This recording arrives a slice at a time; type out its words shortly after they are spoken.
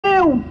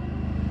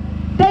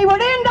They were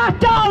in that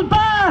Dail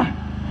bar,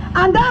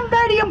 and them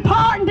very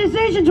important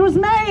decisions was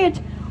made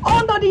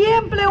under the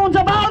influence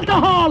of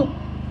alcohol.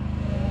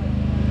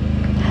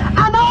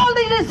 And all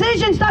the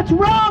decisions that's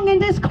wrong in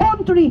this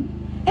country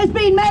is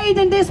being made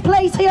in this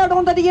place here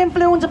under the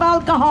influence of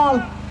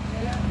alcohol.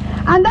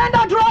 And then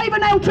they're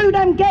driving out through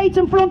them gates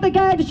in front of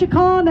Garda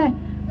Síochána,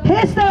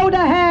 pissed out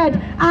their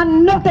head,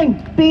 and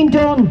nothing being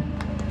done.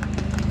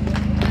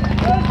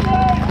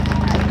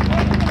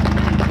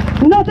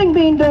 Nothing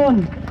being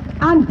done.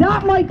 And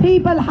that, my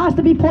people, has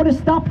to be put a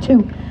stop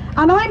to.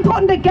 And I'm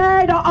putting the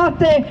Garda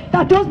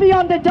that does be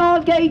on the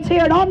Dail gates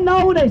here on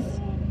notice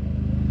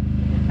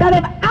that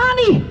if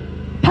any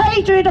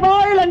patriot of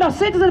Ireland or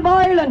citizen of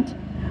Ireland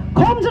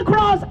comes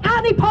across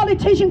any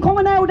politician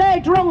coming out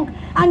there drunk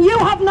and you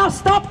have not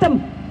stopped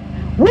them,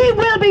 we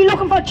will be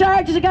looking for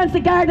charges against the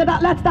Garda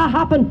that lets that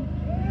happen.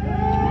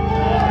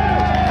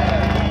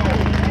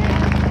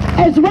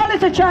 As well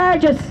as the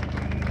charges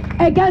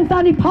against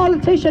any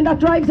politician that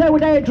drives out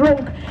there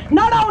drunk.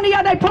 Not only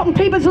are they putting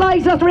people's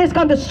lives at risk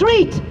on the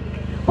street,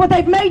 but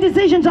they've made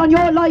decisions on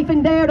your life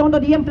in there under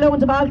the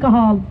influence of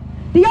alcohol.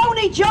 The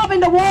only job in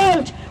the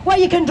world where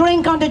you can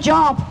drink on the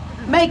job,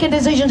 making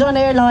decisions on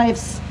their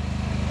lives.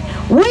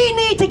 We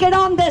need to get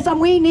on this, and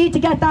we need to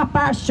get that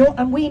bar shut,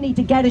 and we need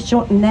to get it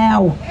shut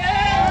now.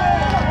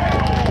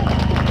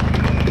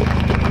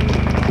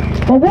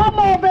 But one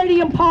more very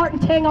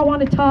important thing I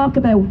want to talk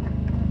about.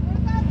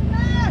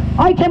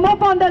 I came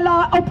up on the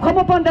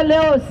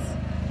Lewis,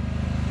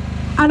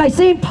 and I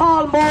seen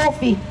Paul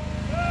Murphy.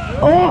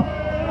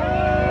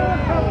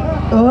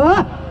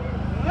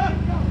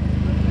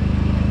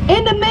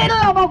 In the middle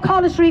of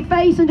O'Connell Street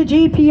facing the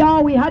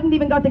GPO, we hadn't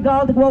even got the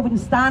girl to go over and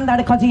stand at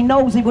it because he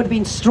knows he would have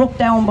been struck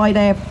down by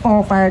their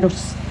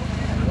forefathers.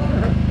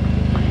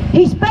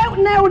 He's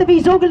spouting out of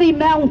his ugly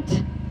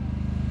mount.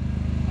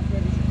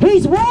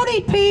 He's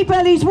worried,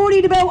 people, he's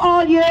worried about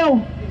all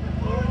you.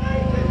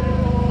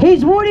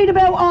 He's worried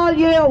about all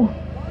you.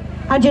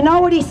 And you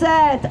know what he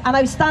said? And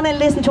I was standing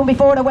listening to him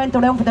before I went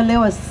around for the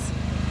Lewis.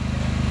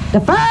 The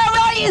far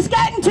right is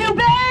getting too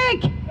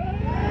big!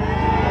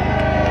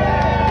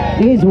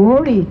 He's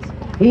worried.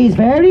 He's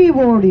very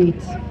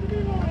worried.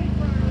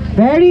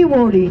 Very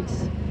worried.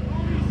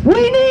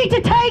 We need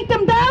to take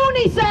them down,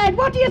 he said.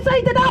 What do you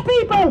say to that,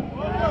 people?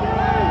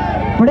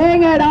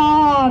 Bring it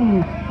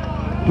on.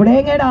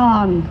 Bring it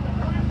on.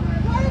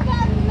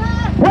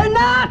 We're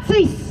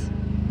Nazis.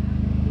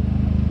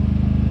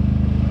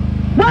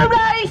 We're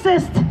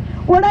racist.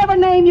 Whatever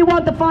name you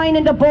want to find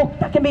in the book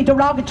that can be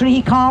derogatory,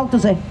 he called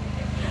us it.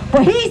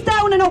 But he's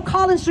down in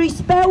O'Connell Street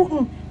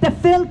spouting the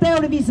filth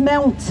out of his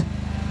mouth.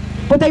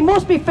 But they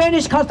must be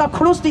finished because the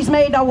crusties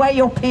made their way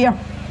up here.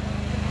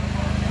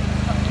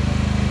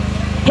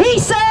 He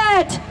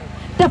said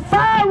the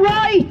far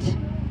right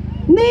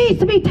needs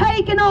to be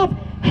taken off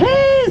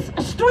his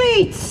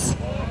streets.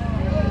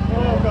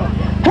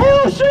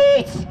 Whose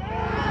streets?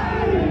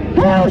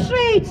 Whose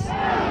streets?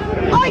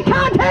 I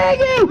can't hear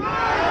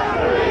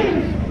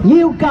you.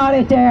 You got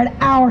it there,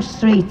 our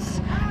streets.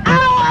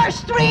 Our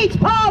streets,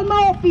 Paul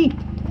Murphy.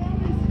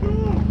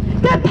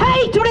 The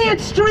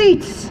Patriot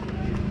streets.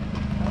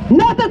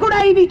 Not the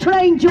gravy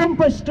train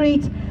jumper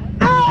streets.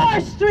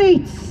 Our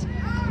streets.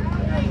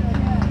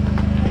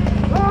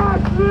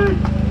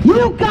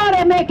 You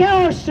gotta make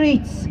our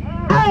streets.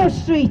 Our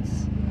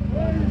streets.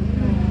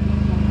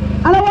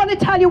 And I want to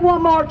tell you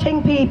one more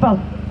thing, people.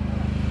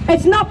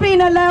 It's not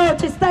being allowed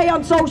to stay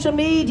on social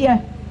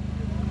media.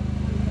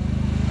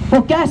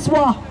 But guess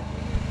what?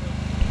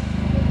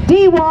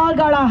 D-Wall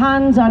got her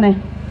hands on it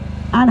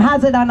and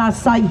has it on her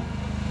site.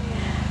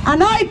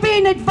 And I've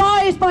been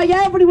advised by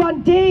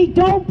everyone, D,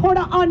 don't put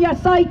it on your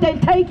site, they'll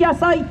take your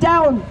site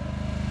down.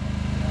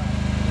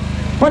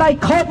 But I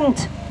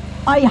couldn't.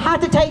 I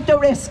had to take the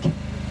risk.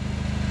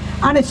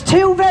 And it's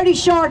 2 very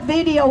short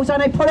videos,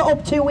 and I put it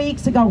up 2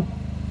 weeks ago.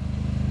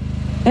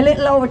 A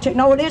little over 2,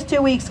 no, it is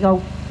 2 weeks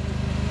ago.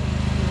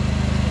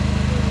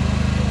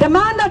 The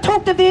man that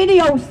took the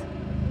videos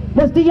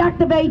was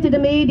deactivated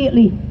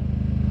immediately.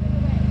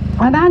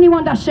 And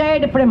anyone that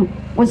shared it for him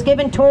was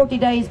given 30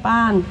 days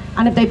ban.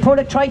 And if they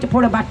tried to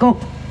put it back up,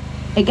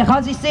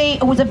 because you see,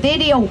 it was a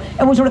video,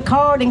 it was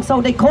recording, so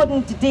they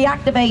couldn't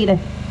deactivate it.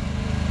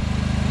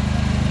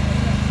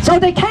 So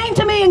they came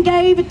to me and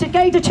gave the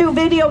 2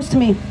 videos to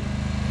me.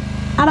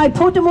 And I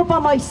put them up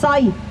on my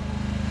site.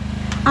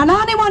 And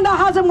anyone that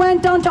hasn't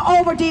went on to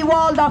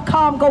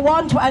overdwall.com, go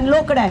on to it and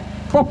look at it.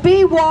 But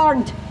be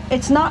warned,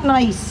 it's not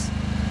nice.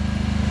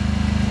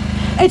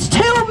 It's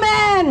 2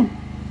 men.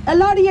 A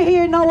lot of you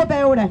here know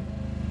about it.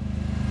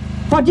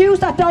 For those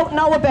that don't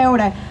know about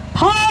it,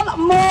 Paul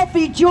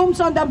Murphy jumps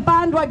on the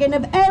bandwagon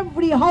of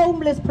every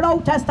homeless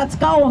protest that's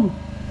going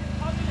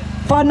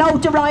for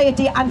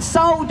notoriety, and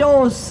so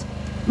does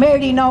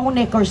Mary No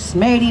Knickers,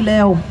 Mary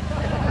Lou,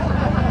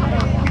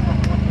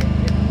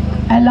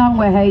 along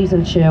with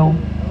Hazel Shoe.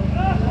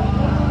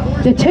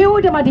 The 2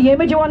 of them are the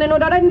image, you want to know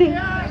that, isn't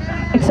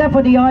it? Except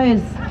for the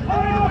eyes.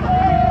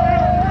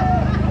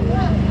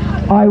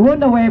 I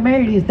wonder where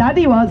Mary's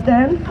daddy was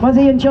then. Was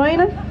he in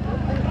China?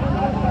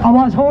 I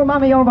was her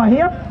mammy over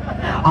here.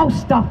 Oh,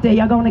 stop there,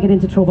 you're going to get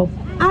into trouble.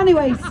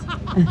 Anyways.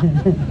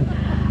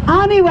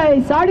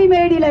 Anyway, sorry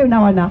Mary Lou,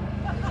 now or not.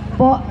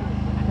 But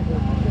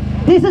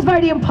this is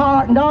very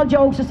important, all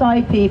jokes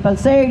aside people,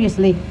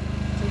 seriously.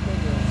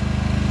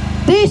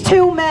 These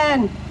two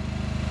men,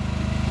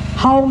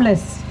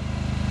 homeless.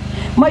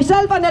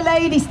 Myself and the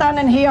lady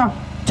standing here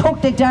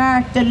took the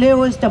dart, the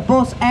Lewis, the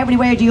bus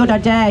everywhere the other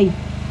day.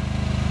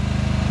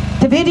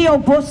 The video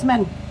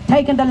busmen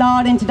taking the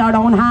law into their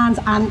own hands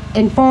and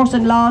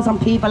enforcing laws on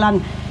people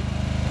and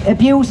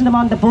abusing them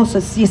on the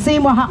buses. You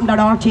seen what happened at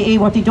RTE,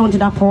 what they done to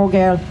that poor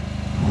girl.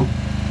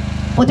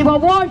 But they were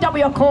warned that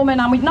we were coming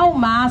and we'd no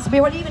mask.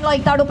 We were even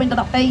like that up into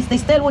the face. They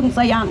still wouldn't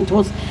say anything to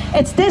us.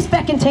 It's this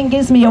fucking thing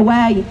gives me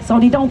away, so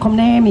they don't come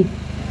near me.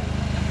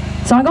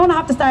 So I'm going to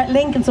have to start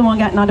linking someone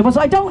getting on the bus.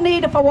 I don't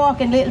need it for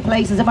walking little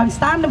places. If I'm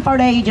standing for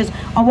ages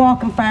or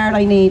walking far,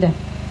 I need it.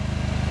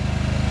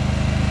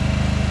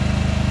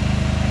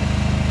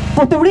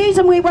 But the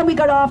reason when we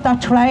got off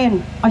that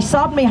train, I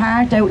sobbed my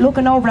heart out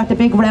looking over at the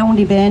big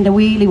roundy bin, the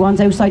wheelie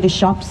ones outside the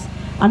shops.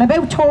 And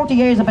about 30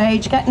 years of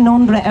age, getting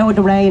under it out of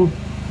the rain,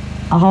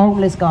 a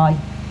homeless guy.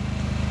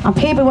 And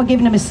people were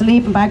giving him a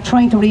sleeping bag,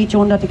 trying to reach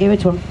under to give it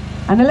to him.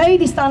 And the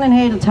lady standing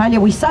here will tell you,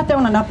 we sat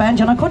down on that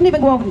bench and I couldn't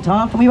even go over and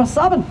talk, and we were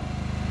sobbing.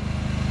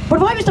 But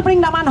if I was to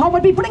bring that man home,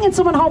 I'd be bringing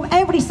someone home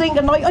every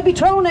single night. I'd be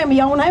throwing him in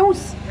my own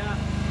house. Yeah.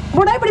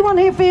 But everyone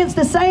here feels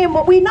the same,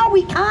 but we know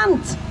we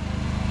can't.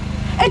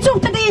 It's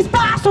up to these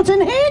bastards in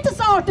here to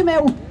sort them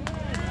out.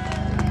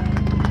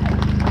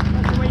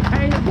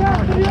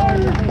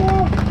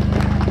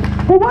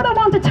 But what I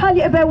want to tell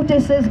you about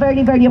this is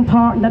very, very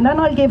important, and then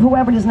I'll give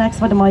whoever is next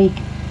for the mic.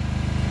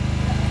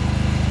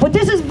 But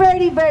this is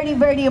very, very,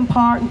 very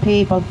important,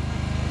 people.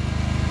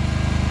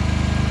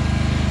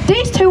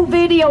 These two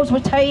videos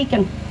were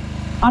taken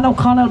on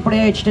O'Connell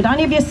Bridge. Did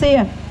any of you see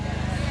it?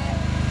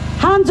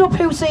 Hands up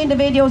who's seen the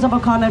videos of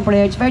O'Connell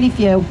Bridge. Very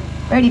few.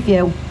 Very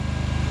few.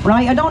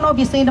 Right? I don't know if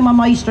you've seen them on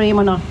my stream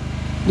or not.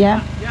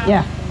 Yeah?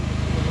 Yeah.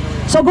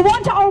 So go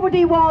on to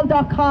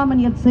overdwall.com and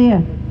you'll see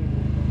it.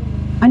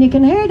 And you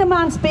can hear the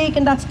man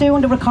speaking that's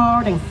doing the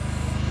recording.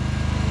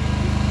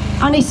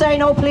 And he's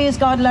saying, oh please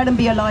God, let him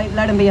be alive,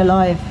 let him be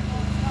alive.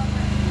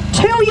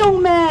 Two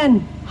young men,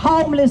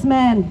 homeless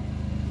men,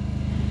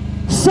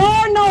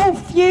 saw no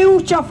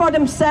future for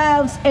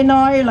themselves in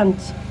Ireland.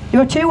 There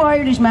were two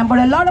Irish men, but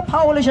a lot of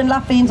Polish and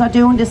Latvians are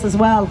doing this as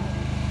well.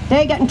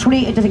 They're getting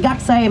treated the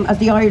exact same as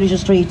the Irish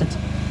is treated.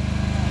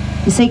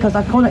 You see, because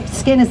their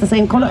skin is the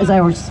same colour as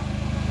ours.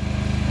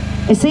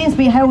 It seems to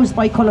be housed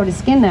by colour of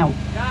skin now.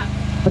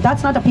 But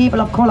that's not the people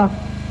of colour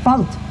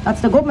fault. That's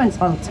the government's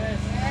fault.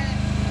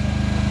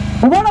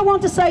 But what I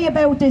want to say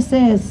about this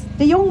is,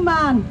 the young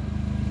man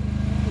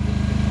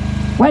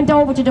went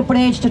over to the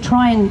bridge to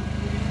try and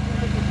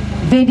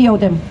video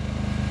them.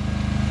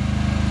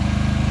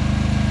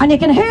 And you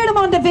can hear them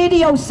on the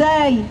video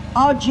say,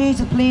 oh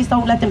Jesus, please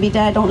don't let them be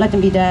dead, don't let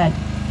them be dead.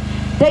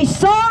 They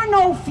saw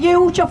no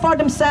future for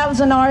themselves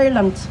in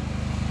Ireland.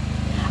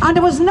 And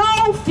there was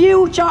no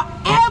future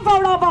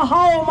ever of a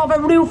home, of a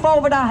roof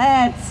over their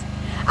heads.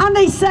 And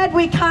they said,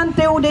 we can't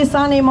do this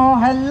anymore.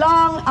 How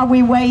long are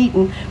we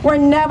waiting? We're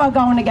never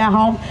going to get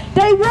home.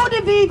 They would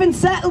have even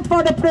settled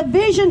for the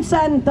provision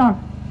centre.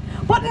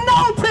 But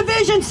no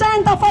provision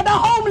centre for the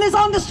homeless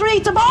on the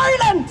streets of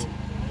Ireland.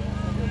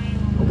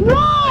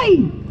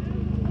 Why?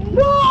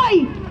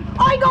 Why?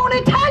 I'm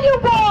going to tell you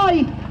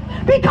why.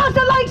 Because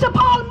the likes of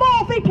Paul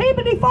Murphy,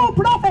 people before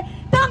profit,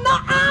 they're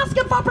not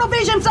asking for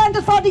provision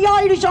centres for the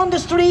Irish on the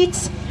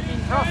streets.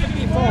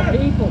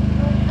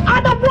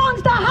 And the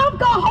ones that have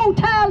got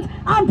hotels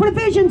and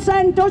provision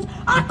centres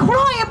are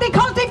crying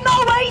because they've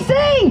no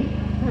AC.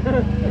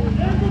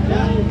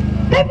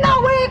 They've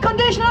no air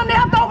conditioning and they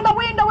have to open the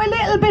window a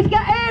little bit to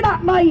get air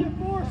that night.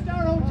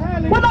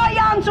 When I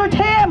answered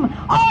him,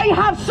 I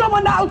have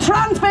someone that'll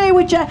transfer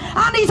with you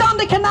and he's on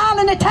the canal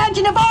in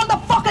attention of all the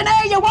fucking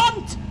air you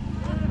want.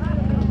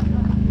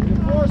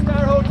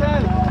 4-star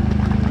hotel.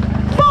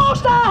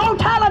 4-star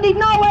hotel and he'd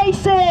no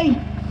AC.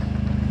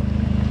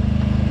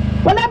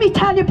 Well, let me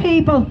tell you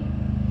people,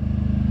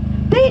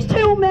 these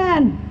two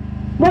men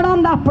were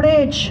on that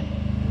bridge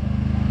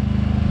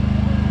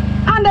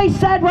and they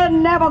said, we're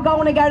never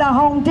going to get a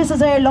home, this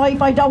is our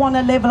life, I don't want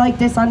to live like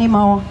this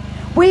anymore.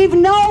 We've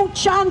no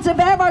chance of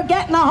ever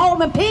getting a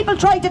home, and people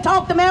tried to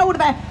talk them out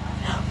of it.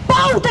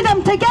 Both of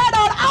them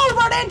together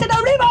over into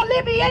the River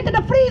Libby, into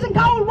the freezing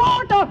cold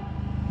water.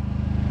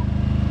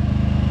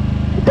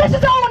 This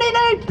is only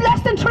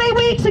less than 3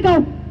 weeks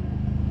ago.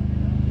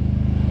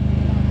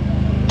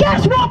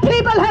 Guess what,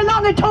 people, how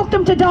long it took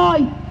them to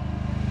die?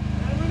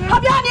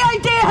 Have you any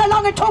idea how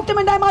long it took them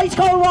in them ice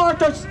cold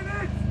waters?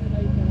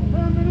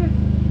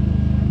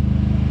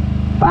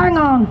 Bang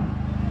on.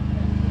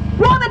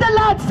 One of the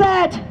lads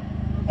said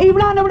he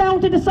ran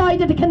around to the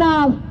side of the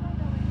canal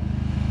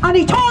and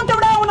he turned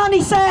around and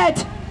he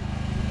said,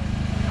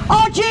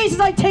 oh Jesus,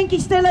 I think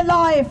he's still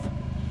alive.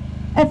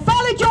 A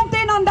fella jumped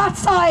in on that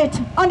side,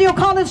 on the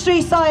O'Connell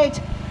Street side,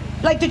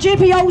 like the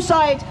GPO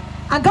side,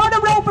 and got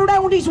a rope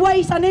around his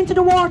waist and into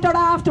the water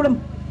after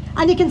him.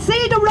 And you can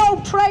see the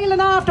rope trailing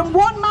after him.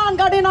 One man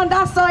got in on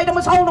that side and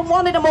was holding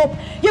one of them up.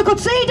 You could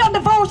see it on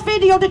the first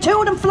video, the two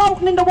of them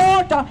floating in the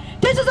water.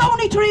 This is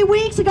only 3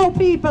 weeks ago,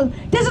 people.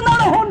 This is not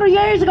 100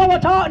 years ago we're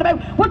talking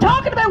about. We're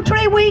talking about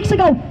 3 weeks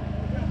ago.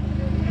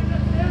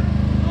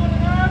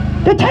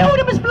 The two of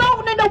them is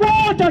floating in the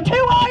water,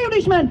 2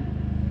 Irishmen.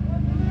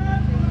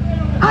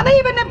 And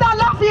even if they're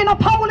Latvian or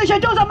Polish,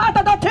 it doesn't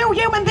matter, they're 2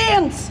 human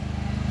beings.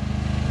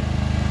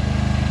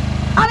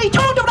 And he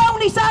turned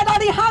around, he said, oh,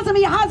 he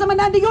has him, and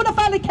then the other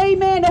fella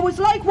came in. It was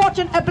like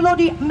watching a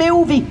bloody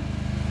movie.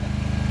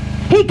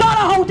 He got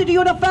a hold of the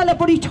other fella,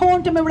 but he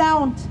turned him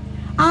around.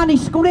 And he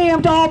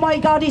screamed, oh my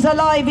God, he's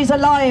alive, he's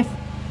alive.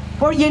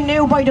 But you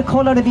knew by the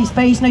colour of his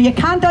face. Now, you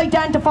can't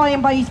identify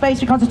him by his face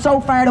because it's so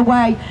far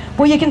away.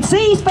 But you can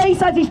see his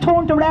face as he's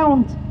turned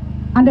around.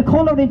 And the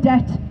colour of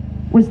death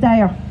was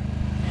there.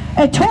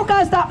 It took,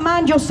 as that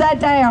man just said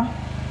there,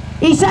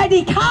 he said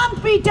he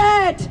can't be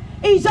dead.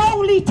 He's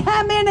only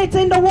 10 minutes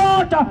in the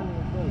water.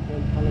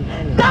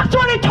 That's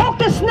what it took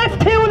to sniff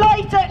 2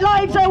 lives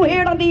out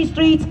here on these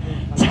streets.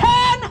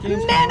 10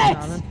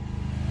 minutes!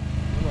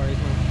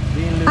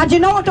 And you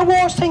know what the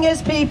worst thing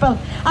is, people?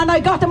 And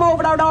I got them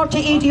over at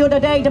RTE the other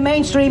day, the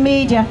mainstream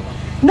media.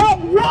 Not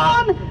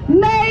one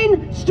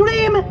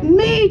mainstream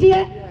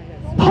media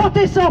put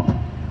this up,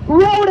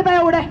 wrote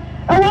about it.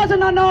 It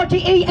wasn't on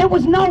RTE, it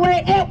was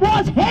nowhere, it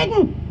was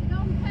hidden.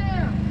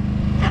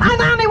 And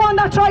anyone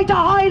that tried to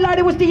highlight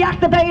it was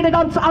deactivated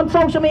on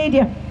social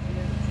media.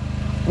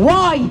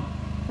 Why?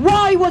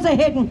 Why was it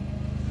hidden?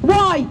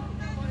 Why?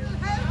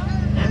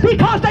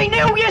 Because they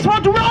knew yous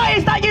would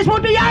rise, that yous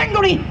would be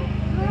angry.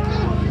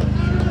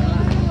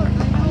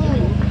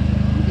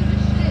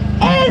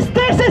 Is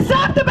this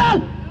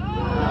acceptable?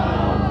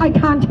 I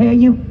can't hear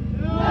you.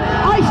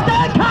 I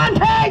still can't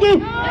hear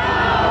you.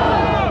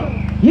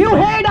 You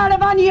hear that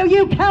if any of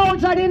you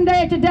cowards are in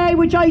there today,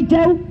 which I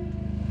do.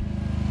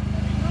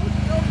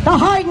 They're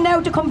hiding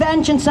out the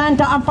convention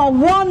centre, and for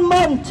 1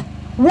 month,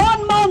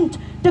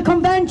 the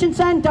convention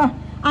centre,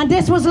 and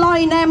this was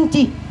lying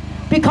empty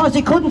because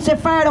they couldn't sit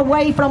far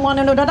away from one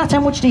another. That's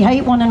how much they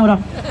hate one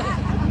another.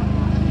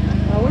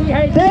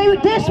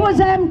 This was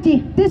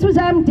empty,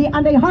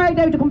 and they hired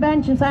out the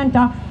convention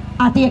centre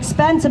at the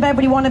expense of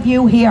every one of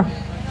you here.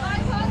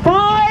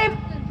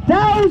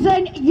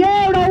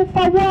 €5,000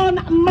 for 1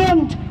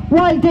 month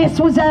while this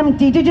was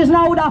empty. Did you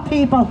know that,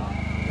 people?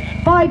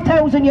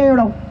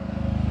 €5,000.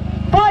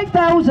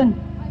 5,000,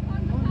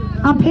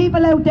 and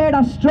people out there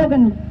are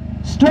struggling.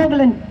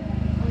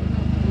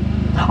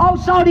 Oh,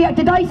 sorry,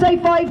 did I say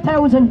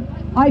 5,000?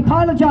 I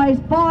apologise,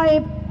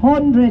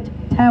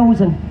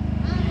 500,000.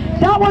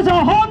 That was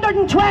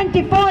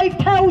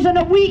 125,000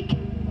 a week.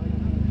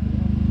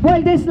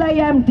 Well, this lay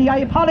empty, I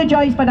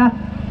apologise for that.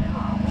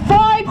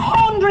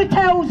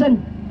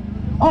 500,000.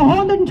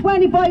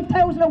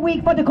 125,000 a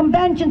week for the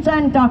convention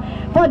centre,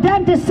 for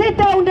them to sit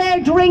down there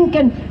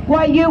drinking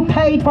while you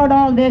paid for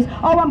all this.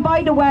 Oh, and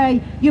by the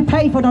way, you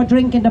pay for the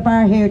drink in the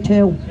bar here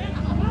too.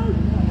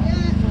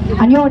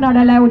 And you're not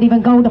allowed to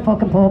even go to the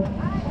fucking pub.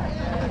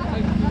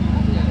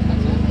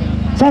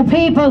 So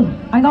people,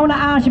 I'm going to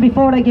ask you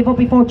before I give up,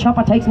 before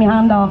Chopper takes my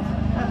hand off.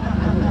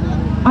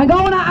 I'm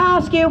going to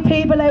ask you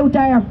people out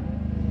there,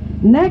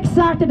 next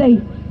Saturday,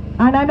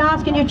 and I'm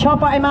asking you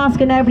Chopper, I'm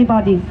asking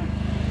everybody.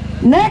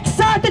 Next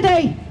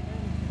Saturday,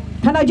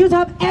 can I just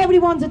have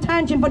everyone's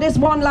attention for this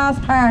one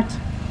last part?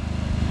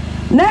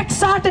 Next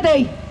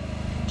Saturday,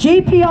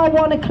 GPO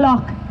 1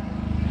 o'clock.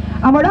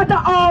 And we're at the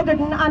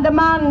Alderton, and the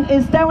man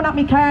is down at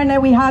my car now,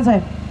 he has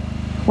it.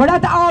 We're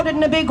at the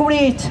Alderton, a big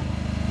rate.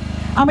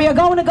 And we are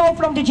going to go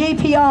from the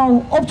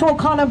GPO up to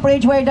O'Connell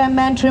Bridge where them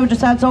men threw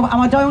themselves over, and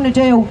we're going to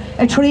do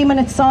a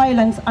 3-minute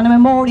silence and a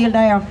memorial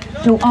there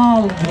to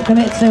all who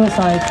committed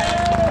suicide.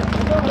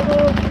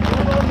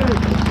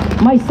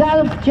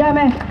 Myself,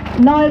 Gemma,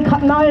 Niall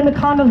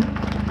McConnell,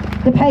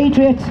 the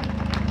Patriot,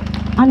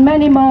 and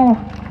many more,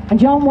 and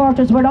John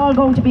Waters, we're all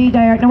going to be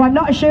there. Now, I'm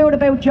not sure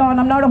about John,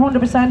 I'm not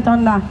 100%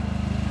 on that.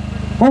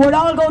 But we're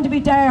all going to be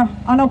there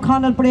on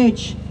O'Connell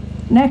Bridge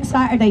next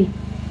Saturday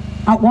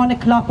at 1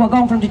 o'clock. We're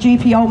going from the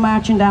GPO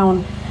marching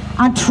down.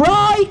 And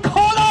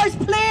tri-colours,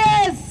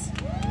 please!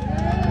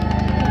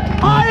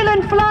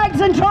 Ireland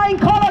flags and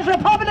tri-colours,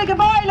 Republic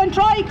of Ireland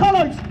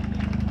tri-colours.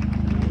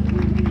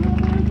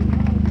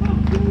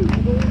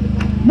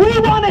 We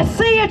want to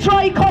see a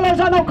tri-colours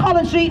on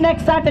O'Connell Street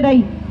next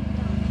Saturday.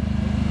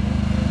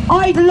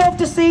 I'd love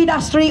to see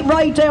that street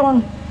right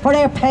down for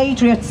our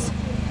patriots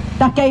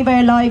that gave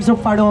our lives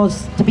up for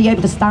us to be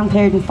able to stand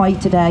here and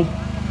fight today.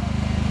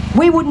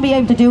 We wouldn't be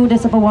able to do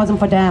this if it wasn't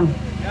for them.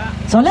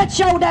 So let's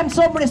show them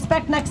some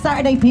respect next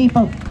Saturday,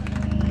 people.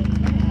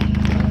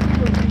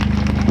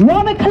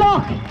 1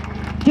 o'clock,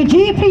 the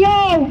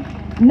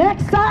GPO,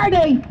 next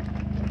Saturday.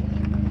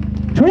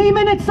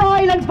 3-minute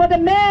silence for the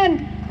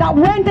men that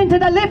went into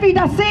the Liffey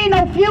that see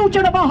no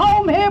future of a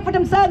home here for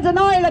themselves in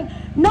Ireland.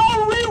 No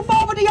roof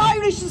over the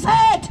Irish's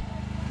head.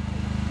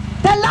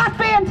 The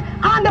Latvians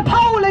and the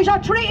Polish are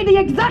treated the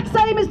exact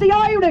same as the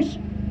Irish.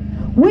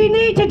 We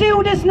need to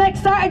do this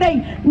next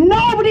Saturday.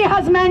 Nobody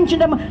has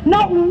mentioned them.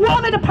 Not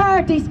one of the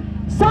parties.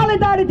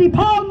 Solidarity,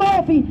 Paul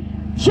Murphy,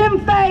 Sinn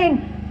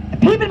Féin,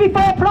 people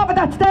before profit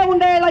that's down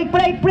there like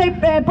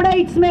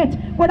Braid Smith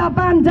with a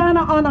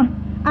bandana on her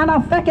and a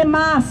feckin'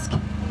 mask.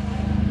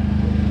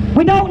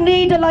 We don't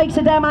need the likes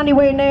of them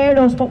anywhere near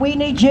us, but we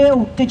need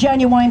you, the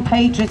genuine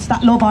patriots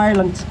that love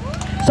Ireland.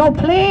 So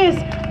please,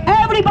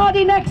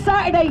 everybody next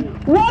Saturday,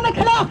 1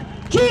 o'clock,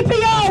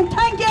 GPO,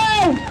 thank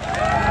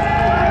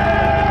you!